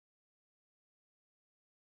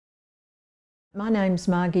My name's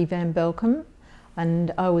Marg van Belkom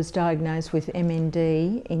and I was diagnosed with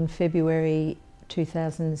MND in February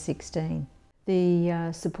 2016.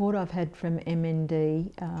 The support I've had from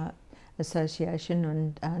MND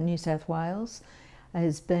Association and New South Wales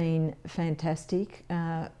has been fantastic.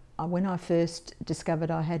 When I first discovered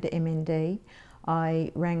I had MND,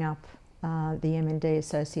 I rang up the MND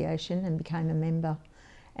Association and became a member.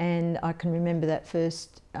 And I can remember that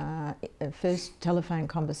first telephone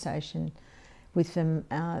conversation with them.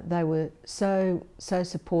 They were so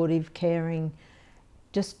supportive, caring,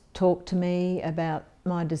 just talked to me about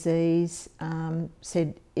my disease,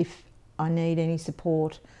 said if I need any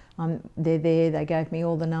support, they're there. They gave me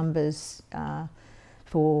all the numbers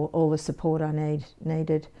for all the support I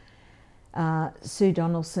needed. Sue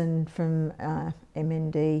Donaldson from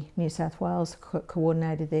MND New South Wales,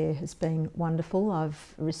 coordinator there, has been wonderful.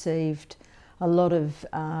 I've received a lot of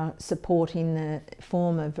support in the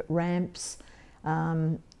form of ramps,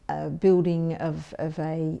 building of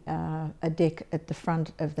a deck at the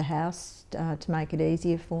front of the house to make it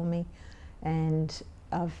easier for me, and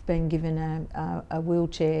I've been given a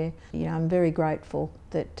wheelchair. You know, I'm very grateful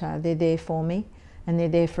that they're there for me and they're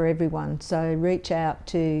there for everyone. So reach out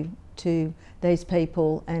to these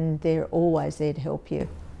people and they're always there to help you.